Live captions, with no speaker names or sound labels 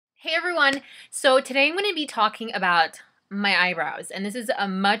Hey everyone! So today I'm going to be talking about my eyebrows, and this is a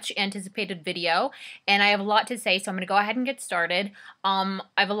much anticipated video, and I have a lot to say, so I'm going to go ahead and get started. I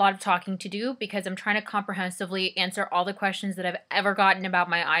have a lot of talking to do because I'm trying to comprehensively answer all the questions that I've ever gotten about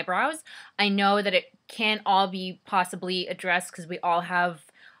my eyebrows. I know that it can't all be possibly addressed because we all have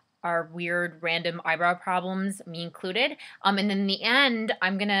our weird random eyebrow problems, me included. And then in the end,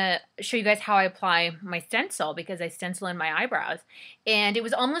 I'm gonna show you guys how I apply my stencil because I stencil in my eyebrows. And it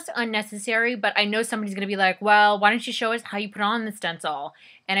was almost unnecessary, but I know somebody's gonna be like, well, why don't you show us how you put on the stencil?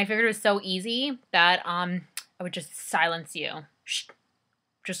 And I figured it was so easy that I would just silence you. Shh.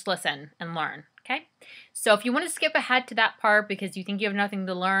 Just listen and learn, okay? So if you want to skip ahead to that part because you think you have nothing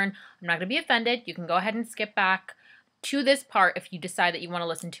to learn, I'm not gonna be offended. You can go ahead and skip back to this part if you decide that you want to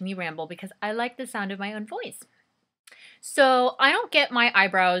listen to me ramble because I like the sound of my own voice. So I don't get my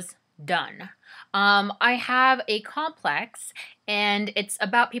eyebrows done. I have a complex and it's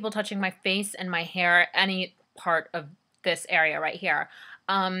about people touching my face and my hair, any part of this area right here.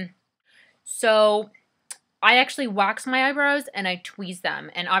 So I actually wax my eyebrows and I tweeze them,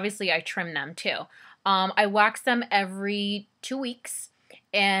 and obviously I trim them too. I wax them every 2 weeks.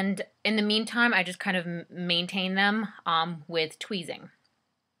 And in the meantime, I just kind of maintain them with tweezing.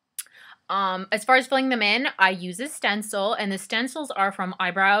 As far as filling them in, I use a stencil, and the stencils are from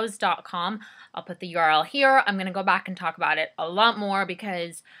eyebrows.com. I'll put the URL here. I'm going to go back and talk about it a lot more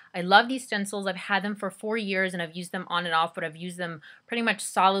because I love these stencils. I've had them for 4 years, and I've used them on and off, but I've used them pretty much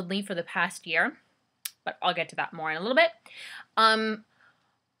solidly for the past year. But I'll get to that more in a little bit.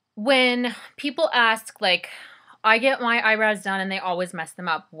 When people ask, like, I get my eyebrows done and they always mess them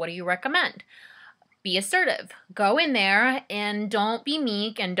up. What do you recommend? Be assertive. Go in there and don't be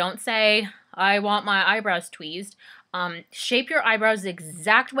meek and don't say, I want my eyebrows tweezed. Shape your eyebrows the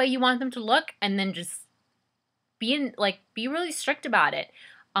exact way you want them to look and then just be really strict about it.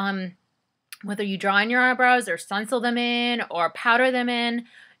 Whether you draw in your eyebrows or stencil them in or powder them in,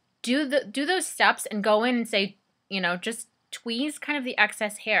 do those steps and go in and say, just tweeze kind of the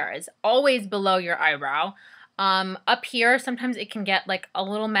excess hair. It's always below your eyebrow. Up here, sometimes it can get like a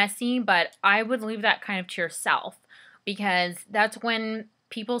little messy, but I would leave that kind of to yourself because that's when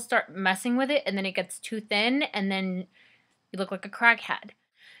people start messing with it and then it gets too thin and then you look like a crackhead.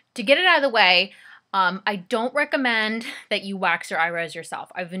 To get it out of the way, I don't recommend that you wax your eyebrows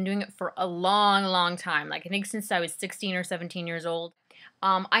yourself. I've been doing it for a long, long time. Like I think since I was 16 or 17 years old.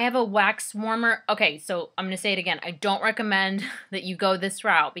 I have a wax warmer. Okay, so I'm going to say it again. I don't recommend that you go this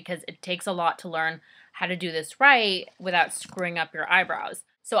route because it takes a lot to learn how to do this right without screwing up your eyebrows.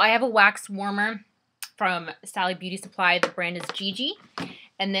 So I have a wax warmer from Sally Beauty Supply. The brand is Gigi.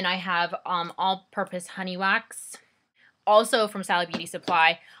 And then I have all-purpose honey wax, also from Sally Beauty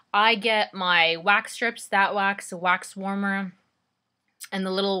Supply. I get my wax strips, that wax, a wax warmer, and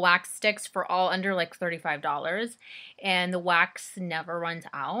the little wax sticks for all under like $35. And the wax never runs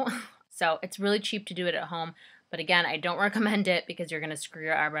out. So it's really cheap to do it at home. But again, I don't recommend it because you're going to screw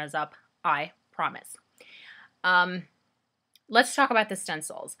your eyebrows up. I promise. Let's talk about the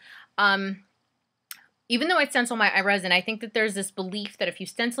stencils. Even though I stencil my eyebrows in, I think that there's this belief that if you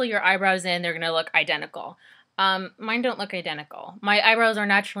stencil your eyebrows in, they're going to look identical. Mine don't look identical. My eyebrows are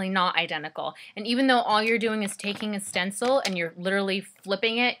naturally not identical. And even though all you're doing is taking a stencil and you're literally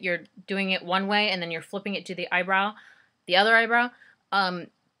flipping it, you're doing it one way and then you're flipping it to the eyebrow, the other eyebrow,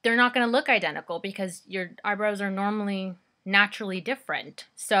 they're not going to look identical because your eyebrows are normally naturally different.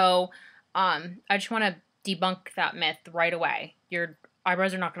 So I just want to debunk that myth right away. Your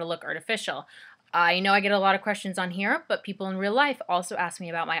eyebrows are not going to look artificial. I know I get a lot of questions on here, but people in real life also ask me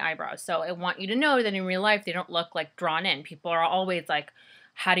about my eyebrows. So I want you to know that in real life, they don't look like drawn in. People are always like,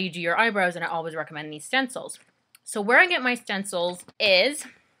 how do you do your eyebrows? And I always recommend these stencils. So where I get my stencils is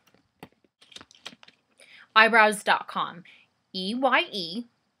eyebrows.com. EYEBROWZ.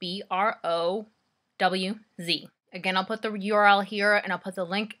 Again, I'll put the URL here and I'll put the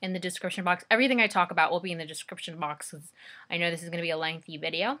link in the description box. Everything I talk about will be in the description box because I know this is going to be a lengthy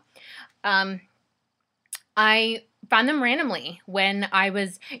video. I found them randomly when I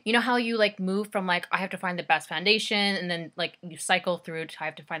was, you know how you like move from like, I have to find the best foundation and then like you cycle through to I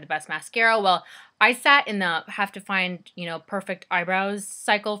have to find the best mascara. Well, I sat in the have to find, perfect eyebrows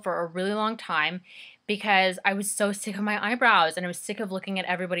cycle for a really long time because I was so sick of my eyebrows and I was sick of looking at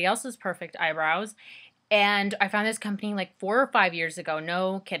everybody else's perfect eyebrows. And I found this company like 4 or 5 years ago,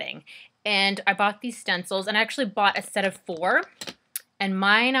 no kidding. And I bought these stencils and I actually bought a set of 4. And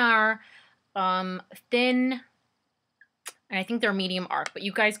mine are thin, and I think they're medium arc, but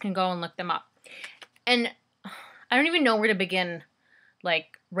you guys can go and look them up. And I don't even know where to begin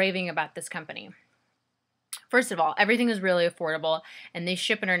like raving about this company. First of all, everything is really affordable, and they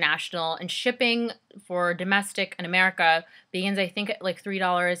ship international, and shipping for domestic in America begins, I think, at like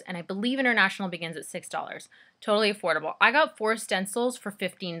 $3, and I believe international begins at $6. Totally affordable. I got 4 stencils for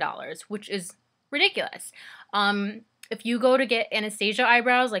 $15, which is ridiculous. If you go to get Anastasia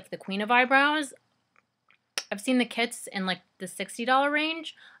eyebrows, like the Queen of Eyebrows, I've seen the kits in like the $60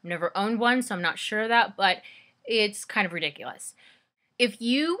 range. I've never owned one, so I'm not sure of that, but it's kind of ridiculous. If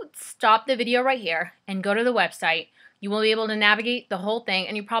you stop the video right here and go to the website, you will be able to navigate the whole thing,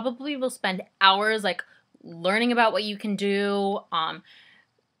 and you probably will spend hours like learning about what you can do,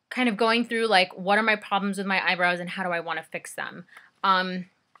 kind of going through like what are my problems with my eyebrows and how do I want to fix them.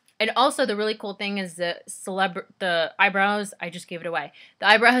 And also the really cool thing is the eyebrows, I just gave it away. The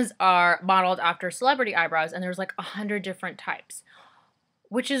eyebrows are modeled after celebrity eyebrows, and there's like 100 different types,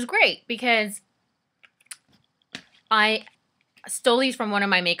 which is great because I stole these from one of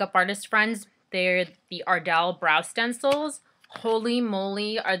my makeup artist friends. They're the Ardell brow stencils. Holy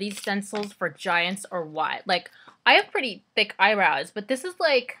moly, are these stencils for giants or what? Like, I have pretty thick eyebrows, but this is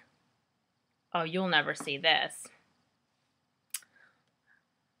like, oh, you'll never see this.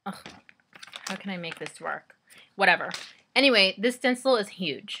 Ugh, how can I make this work? Whatever. Anyway, this stencil is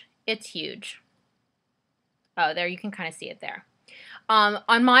huge. It's huge. Oh, there, you can kind of see it there.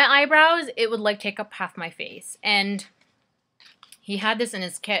 On my eyebrows, it would like take up half my face. And he had this in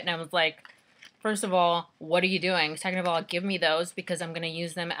his kit, and I was like, first of all, what are you doing? Second of all, give me those because I'm going to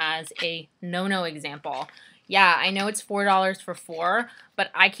use them as a no-no example. Yeah, I know it's $4 for 4,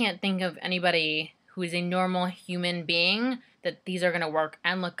 but I can't think of anybody who is a normal human being that these are going to work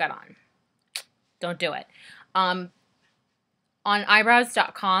and look good on. Don't do it. On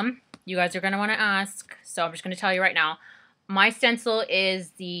eyebrows.com, you guys are going to want to ask, so I'm just going to tell you right now. My stencil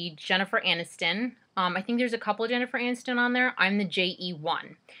is the Jennifer Aniston. I think there's a couple of Jennifer Aniston on there. I'm the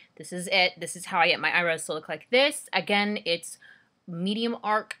JE1. This is it. This is how I get my eyebrows to look like this. Again, it's medium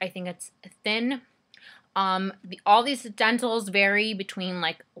arc. I think it's thin. All these stencils vary between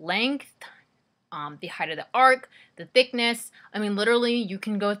like length, the height of the arc, the thickness. I mean, literally, you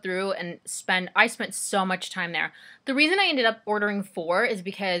can go through and I spent so much time there. The reason I ended up ordering 4 is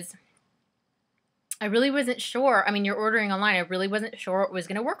because I really wasn't sure. I mean, you're ordering online. I really wasn't sure it was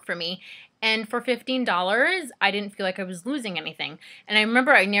going to work for me. And for $15, I didn't feel like I was losing anything. And I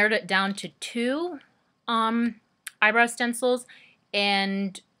remember I narrowed it down to 2 eyebrow stencils.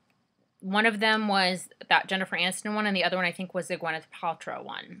 And one of them was that Jennifer Aniston one, and the other one I think was the Gwyneth Paltrow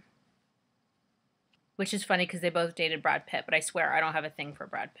one. Which is funny because they both dated Brad Pitt, but I swear I don't have a thing for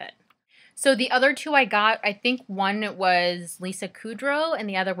Brad Pitt. So the other 2 I got, I think one was Lisa Kudrow and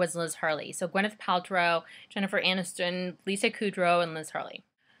the other was Liz Hurley. So Gwyneth Paltrow, Jennifer Aniston, Lisa Kudrow, and Liz Hurley.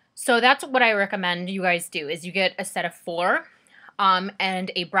 So that's what I recommend you guys do, is you get a set of 4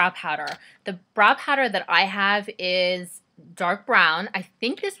 and a brow powder. The brow powder that I have is dark brown. I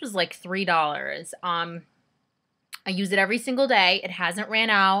think this was like $3. I use it every single day. It hasn't ran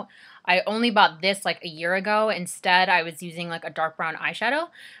out. I only bought this like a year ago. Instead, I was using like a dark brown eyeshadow.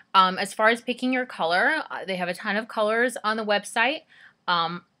 As far as picking your color, they have a ton of colors on the website.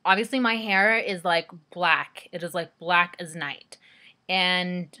 Obviously, my hair is like black. It is like black as night.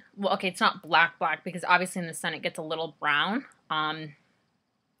 And, well, okay, it's not black because obviously in the sun it gets a little brown. Can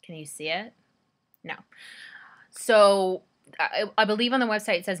you see it? No. So I believe on the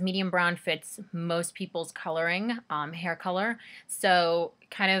website it says medium brown fits most people's coloring, hair color. So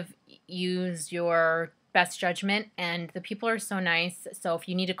kind of use your best judgment, and the people are so nice. So if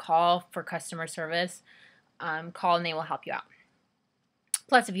you need to call for customer service, call and they will help you out.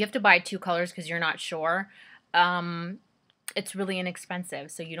 Plus, if you have to buy 2 colors because you're not sure, it's really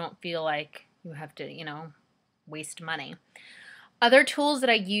inexpensive, so you don't feel like you have to, you know, waste money. Other tools that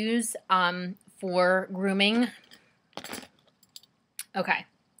I use for grooming. Okay.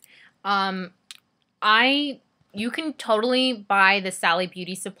 You can totally buy the Sally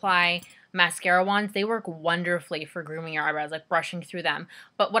Beauty Supply mascara wands. They work wonderfully for grooming your eyebrows, like brushing through them.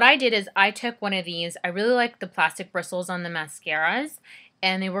 But what I did is I took one of these. I really like the plastic bristles on the mascaras,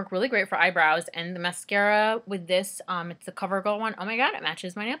 and they work really great for eyebrows. And the mascara with this, it's the CoverGirl one. Oh my god, it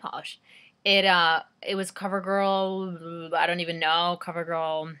matches my nail polish. It was CoverGirl, I don't even know,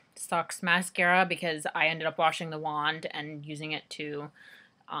 CoverGirl Sucks mascara, because I ended up washing the wand and using it to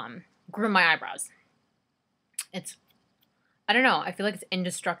groom my eyebrows. I don't know, I feel like it's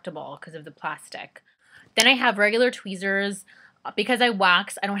indestructible because of the plastic. Then I have regular tweezers. Because I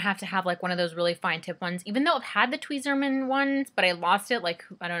wax, I don't have to have like one of those really fine tip ones, even though I've had the Tweezerman ones, but I lost it. Like,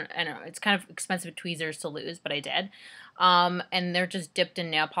 I don't know, it's kind of expensive tweezers to lose, but I did. And they're just dipped in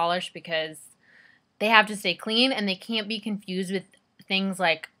nail polish because they have to stay clean, and they can't be confused with things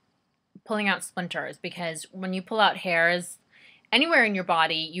like pulling out splinters, because when you pull out hairs anywhere in your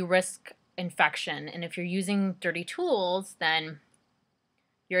body, you risk infection. And if you're using dirty tools, then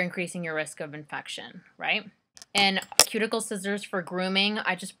you're increasing your risk of infection, right? And cuticle scissors for grooming,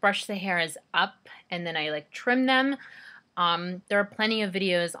 I just brush the hairs up and then I like trim them. There are plenty of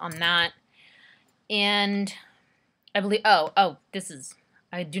videos on that. And I believe,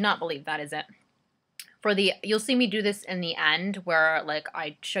 I do not believe that is it. You'll see me do this in the end where like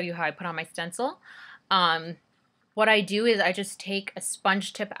I show you how I put on my stencil. What I do is I just take a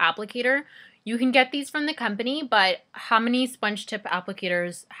sponge tip applicator. You can get these from the company, but how many sponge tip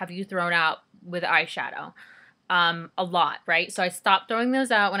applicators have you thrown out with eyeshadow? A lot, right? So I stop throwing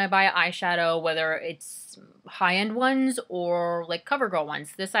those out when I buy eyeshadow, whether it's high-end ones or like CoverGirl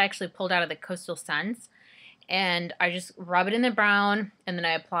ones. This I actually pulled out of the Coastal Scents, and I just rub it in the brown, and then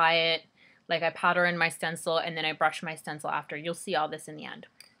I apply it, like I powder in my stencil, and then I brush my stencil after. You'll see all this in the end.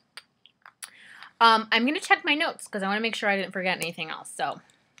 I'm going to check my notes because I want to make sure I didn't forget anything else. So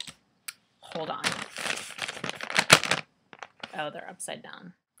hold on. Oh, they're upside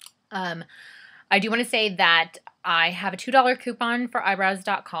down. I do want to say that I have a $2 coupon for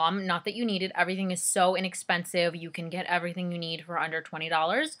eyebrows.com. Not that you need it. Everything is so inexpensive. You can get everything you need for under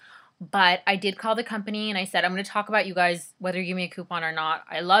 $20. But I did call the company and I said, I'm going to talk about you guys, whether you give me a coupon or not.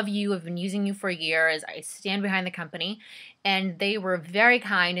 I love you. I've been using you for years. I stand behind the company. And they were very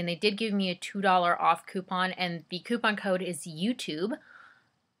kind and they did give me a $2 off coupon. And the coupon code is YouTube,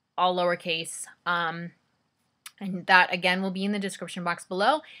 all lowercase. And that, again, will be in the description box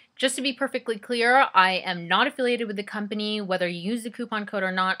below. Just to be perfectly clear, I am not affiliated with the company. Whether you use the coupon code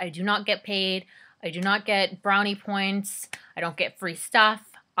or not, I do not get paid. I do not get brownie points. I don't get free stuff.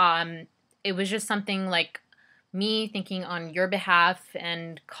 It was just something like me thinking on your behalf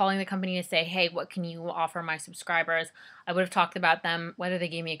and calling the company to say, hey, what can you offer my subscribers? I would have talked about them, whether they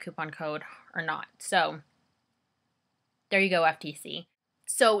gave me a coupon code or not. So there you go, FTC.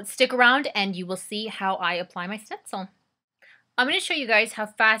 So stick around and you will see how I apply my stencil. I'm going to show you guys how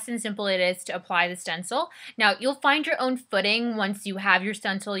fast and simple it is to apply the stencil. Now, you'll find your own footing once you have your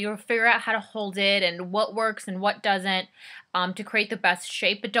stencil. You'll figure out how to hold it and what works and what doesn't to create the best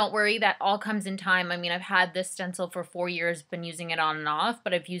shape. But don't worry, that all comes in time. I mean, I've had this stencil for 4 years, been using it on and off,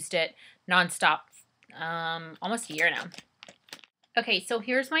 but I've used it nonstop almost a year now. Okay, so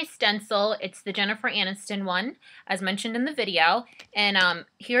here's my stencil. It's the Jennifer Aniston one, as mentioned in the video. And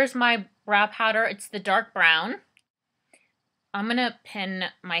here's my brow powder. It's the dark brown. I'm going to pin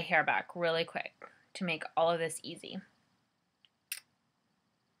my hair back really quick to make all of this easy.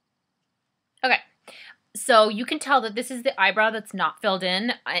 Okay, so you can tell that this is the eyebrow that's not filled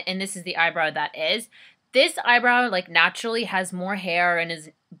in, and this is the eyebrow that is. This eyebrow, like, naturally has more hair and is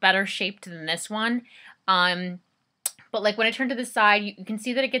better shaped than this one. But like when I turn to the side, you can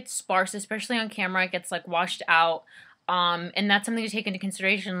see that it gets sparse, especially on camera. It gets like washed out. And that's something to take into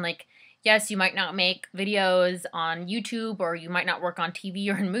consideration. Like, yes, you might not make videos on YouTube or you might not work on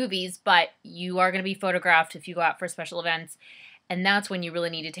TV or in movies, but you are going to be photographed if you go out for special events. And that's when you really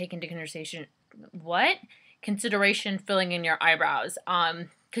need to take into consideration filling in your eyebrows.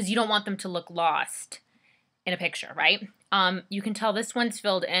 Because you don't want them to look lost in a picture, right? You can tell this one's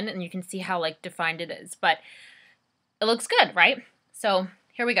filled in and you can see how like defined it is. But it looks good, right? So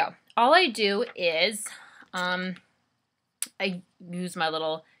here we go. All I do is I use my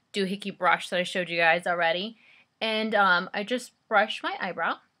little doohickey brush that I showed you guys already. And I just brush my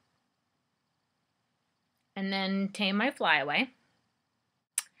eyebrow. And then tame my flyaway.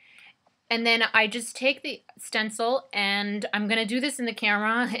 And then I just take the stencil and I'm going to do this in the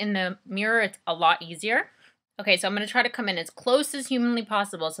camera. In the mirror, it's a lot easier. Okay, so I'm going to try to come in as close as humanly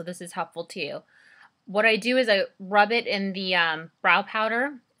possible so this is helpful to you. What I do is I rub it in the brow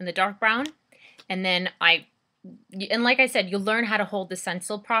powder, in the dark brown, and then and like I said, you'll learn how to hold the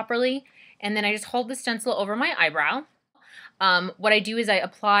stencil properly, and then I just hold the stencil over my eyebrow. What I do is I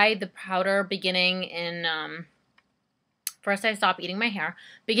apply the powder beginning in, first I stop eating my hair,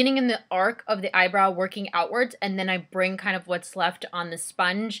 beginning in the arc of the eyebrow, working outwards, and then I bring kind of what's left on the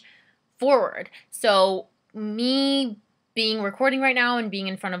sponge forward. So me being recording right now and being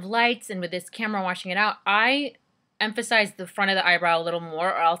in front of lights and with this camera washing it out, I emphasize the front of the eyebrow a little more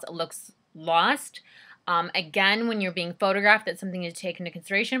or else it looks lost. Again, when you're being photographed, that's something to take into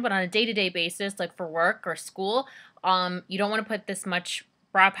consideration, but on a day-to-day basis, like for work or school, you don't want to put this much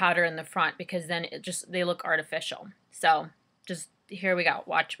brow powder in the front because then they look artificial. So just here we go.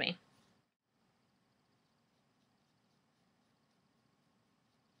 Watch me.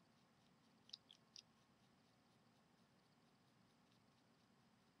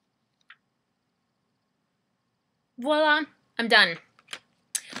 Voila, I'm done.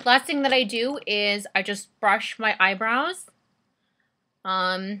 Last thing that I do is I just brush my eyebrows.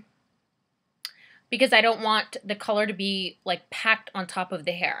 Because I don't want the color to be like packed on top of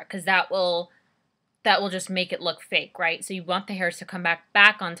the hair, because that will just make it look fake, right? So you want the hairs to come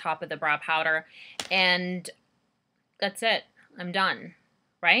back on top of the brow powder, and that's it. I'm done,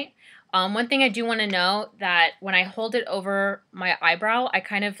 right? One thing I do want to know that when I hold it over my eyebrow, I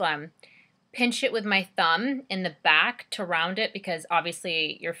kind of pinch it with my thumb in the back to round it, because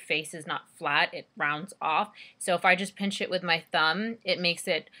obviously your face is not flat, it rounds off. So if I just pinch it with my thumb, it makes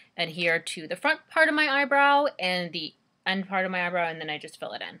it adhere to the front part of my eyebrow and the end part of my eyebrow, and then I just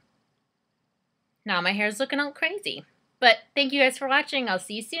fill it in. Now my hair's looking all crazy. But thank you guys for watching. I'll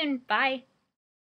see you soon. Bye.